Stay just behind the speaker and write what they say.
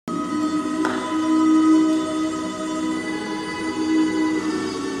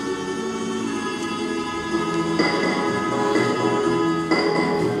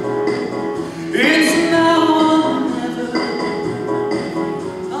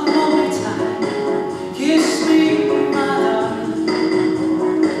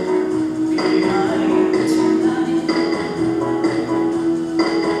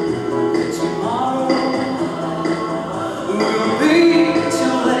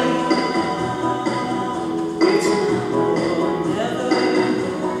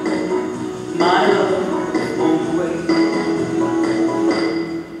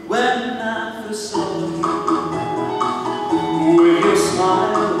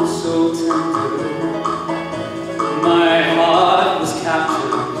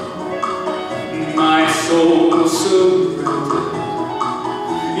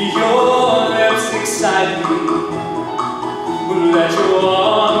Let your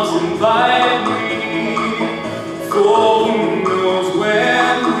arms invite me, for who knows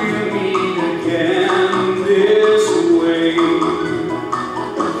when we'll meet again this way.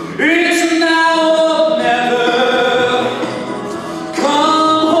 It's now or never.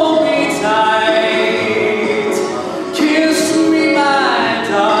 Come hold me tight, kiss me, my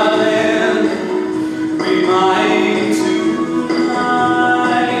darling, be mine tonight.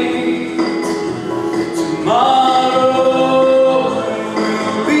 Tomorrow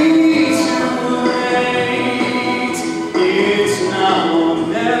will be too late. It's now or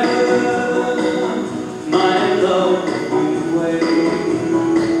never. My love won't wait.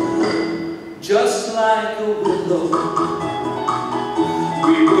 Just like a willow,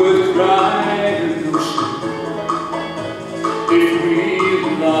 we would cry.